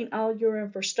 Strain all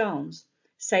urine for stones,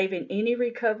 saving any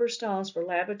recovered stones for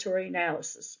laboratory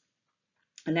analysis.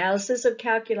 Analysis of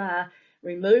calculi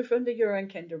removed from the urine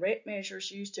can direct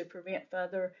measures used to prevent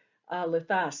further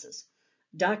lithosis.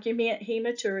 Document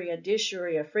hematuria,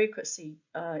 dysuria, frequency,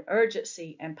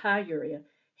 urgency, and pyuria.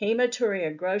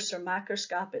 Hematuria, gross or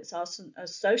microscopic, is also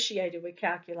associated with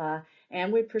calculi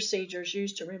and with procedures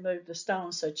used to remove the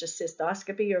stones, such as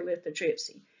cystoscopy or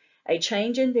lithotripsy. A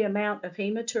change in the amount of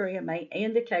hematuria may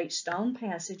indicate stone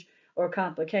passage or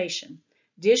complication.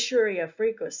 Dysuria,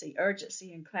 frequency,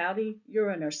 urgency, and cloudy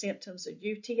urine are symptoms of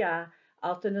UTI,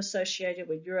 often associated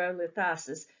with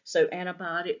urolithosis, so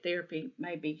antibiotic therapy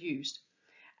may be used.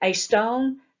 A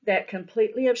stone that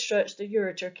completely obstructs the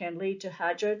ureter can lead to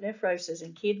hydronephrosis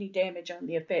and kidney damage on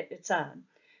the affected side.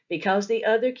 Because the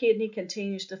other kidney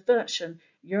continues to function,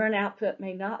 urine output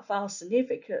may not fall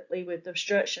significantly with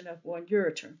obstruction of one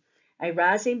ureter. A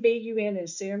rising BUN and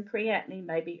serum creatinine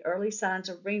may be early signs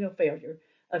of renal failure.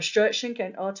 Obstruction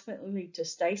can ultimately lead to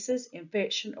stasis,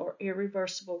 infection, or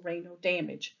irreversible renal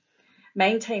damage.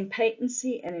 Maintain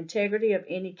patency and integrity of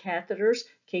any catheters.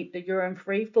 Keep the urine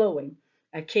free flowing.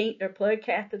 A kinked or plugged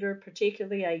catheter,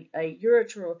 particularly a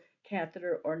ureteral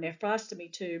catheter or nephrostomy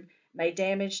tube, may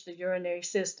damage the urinary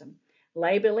system.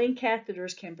 Labeling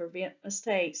catheters can prevent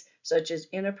mistakes such as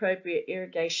inappropriate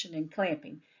irrigation and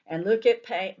clamping. And look at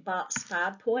box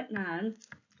 5.9.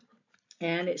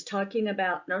 And it's talking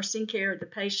about nursing care of the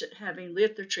patient having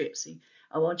lithotripsy.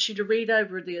 I want you to read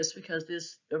over this because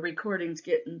the recording's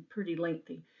getting pretty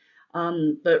lengthy.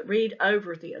 But read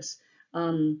over this.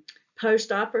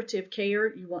 Post-operative care,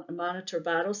 you want to monitor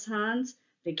vital signs.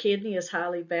 The kidney is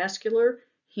highly vascular.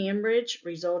 Hemorrhage,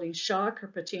 resulting shock or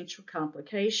potential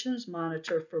complications.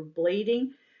 Monitor for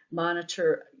bleeding.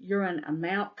 Monitor urine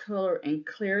amount, color, and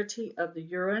clarity of the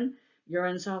urine.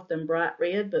 Urine's often bright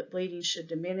red, but bleeding should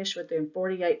diminish within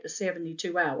 48 to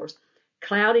 72 hours.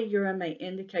 Cloudy urine may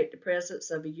indicate the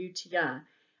presence of a UTI.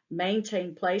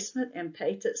 Maintain placement and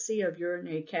patency of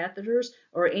urinary catheters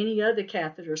or any other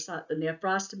catheters like the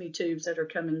nephrostomy tubes that are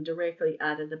coming directly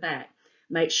out of the back.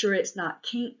 Make sure it's not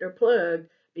kinked or plugged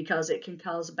because it can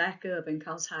cause backup and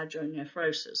cause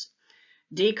hydronephrosis.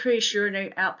 Decreased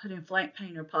urinary output and flank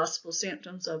pain are possible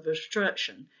symptoms of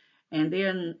obstruction. And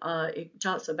then it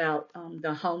talks about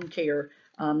the home care.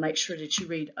 Make sure that you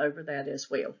read over that as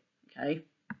well. Okay,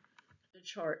 the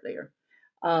chart there.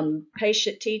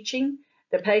 Patient teaching.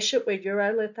 The patient with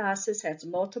urolithosis has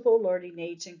multiple learning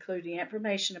needs, including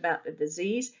information about the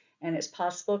disease and its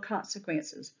possible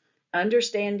consequences,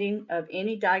 understanding of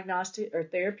any diagnostic or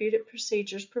therapeutic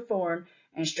procedures performed,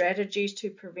 and strategies to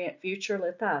prevent future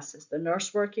lithosis. The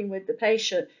nurse working with the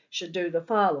patient should do the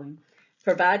following.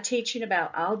 Provide teaching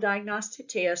about all diagnostic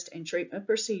tests and treatment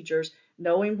procedures.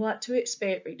 Knowing what to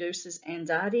expect reduces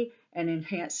anxiety and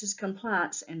enhances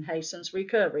compliance and hastens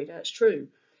recovery. That's true.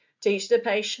 Teach the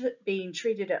patient being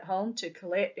treated at home to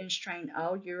collect and strain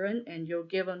all urine, and you'll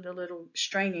give them the little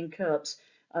straining cups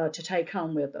to take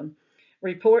home with them.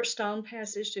 Report stone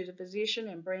passage to the physician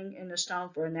and bring in the stone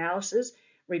for analysis.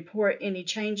 Report any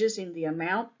changes in the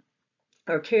amount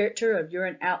or character of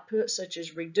urine output, such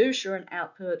as reduced urine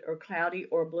output or cloudy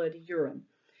or bloody urine.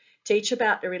 Teach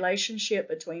about the relationship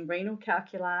between renal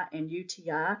calculi and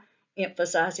UTI,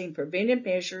 emphasizing preventive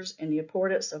measures and the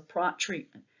importance of prompt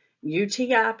treatment.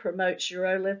 UTI promotes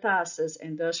urolithosis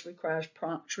and thus requires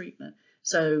prompt treatment.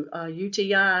 So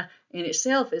UTI in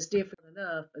itself is difficult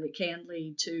enough, but it can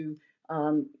lead to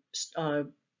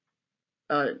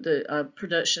the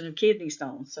production of kidney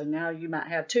stones. So now you might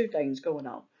have two things going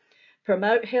on.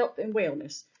 Promote health and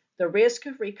wellness. The risk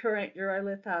of recurrent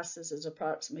urolithosis is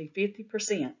approximately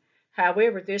 50%.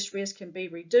 However, this risk can be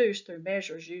reduced through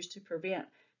measures used to prevent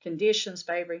conditions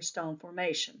favoring stone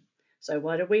formation. So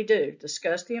what do?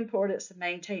 Discuss the importance of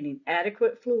maintaining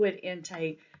adequate fluid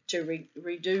intake to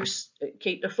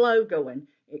keep the flow going.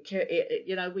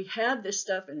 We have this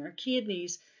stuff in our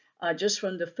kidneys just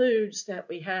from the foods that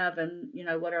we have and,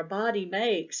 what our body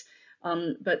makes.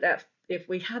 But that if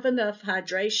we have enough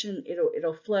hydration,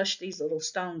 it'll flush these little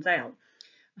stones out,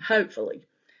 hopefully.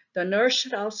 The nurse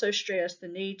should also stress the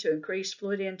need to increase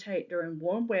fluid intake during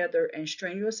warm weather and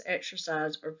strenuous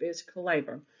exercise or physical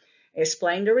labor.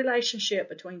 Explain the relationship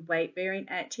between weight-bearing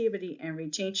activity and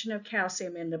retention of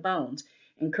calcium in the bones.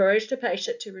 Encourage the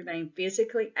patient to remain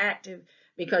physically active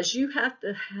because you have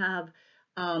to have,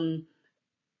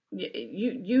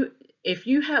 if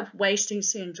you have wasting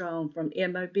syndrome from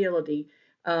immobility,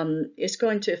 it's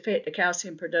going to affect the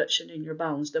calcium production in your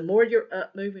bones. The more you're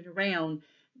up moving around,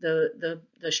 the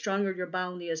stronger your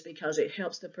bone is, because it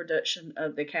helps the production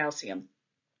of the calcium.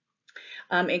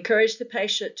 Encourage the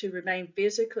patient to remain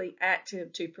physically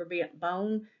active to prevent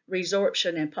bone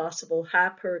resorption and possible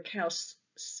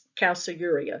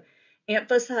hypercalciuria.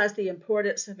 Emphasize the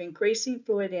importance of increasing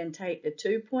fluid intake to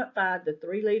 2.5 to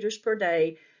 3 liters per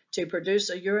day to produce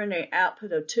a urinary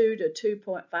output of 2 to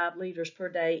 2.5 liters per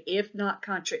day, if not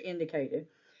contraindicated,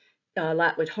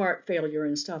 like with heart failure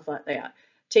and stuff like that.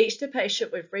 Teach the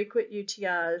patient with frequent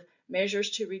UTIs measures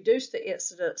to reduce the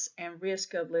incidence and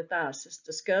risk of lithosis.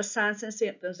 Discuss signs and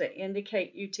symptoms that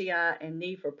indicate UTI and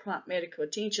need for prompt medical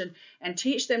attention, and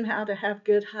teach them how to have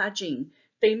good hygiene.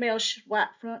 Females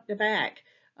wipe front to back,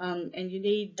 and you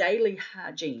need daily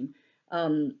hygiene.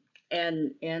 And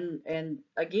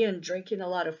again, drinking a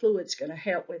lot of fluid is going to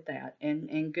help with that,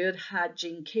 and good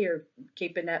hygiene care,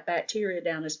 keeping that bacteria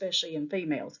down, especially in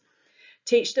females.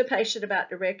 Teach the patient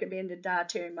about the recommended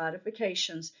dietary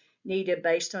modifications needed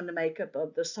based on the makeup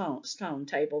of the stone,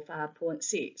 table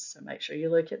 5.6. So make sure you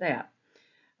look at that.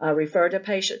 Refer the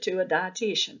patient to a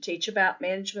dietitian. Teach about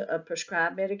management of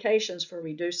prescribed medications for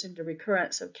reducing the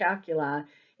recurrence of calculi,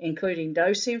 including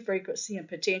dosing, frequency, and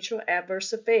potential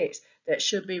adverse effects that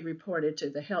should be reported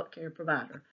to the healthcare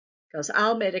provider, because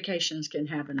all medications can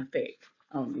have an effect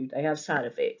on you. They have side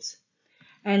effects.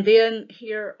 And then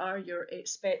here are your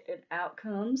expected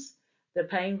outcomes. The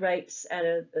pain rates at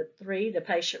a 3, the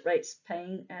patient rates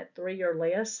pain at 3 or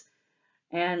less.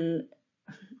 And,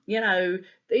 you know,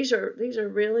 these are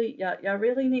really, y'all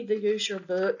really need to use your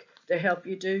book to help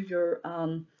you do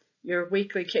your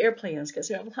weekly care plans, because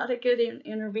there are a lot of good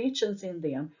interventions in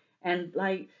them. And,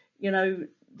 like, you know,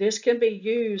 this can be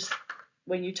used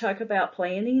when you talk about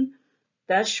planning.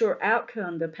 That's your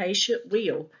outcome. The patient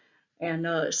will.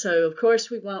 And so, of course,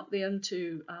 we want them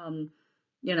to,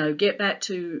 you know, get back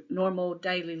to normal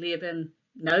daily living,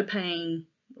 no pain,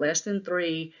 less than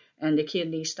 3, and the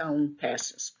kidney stone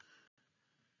passes.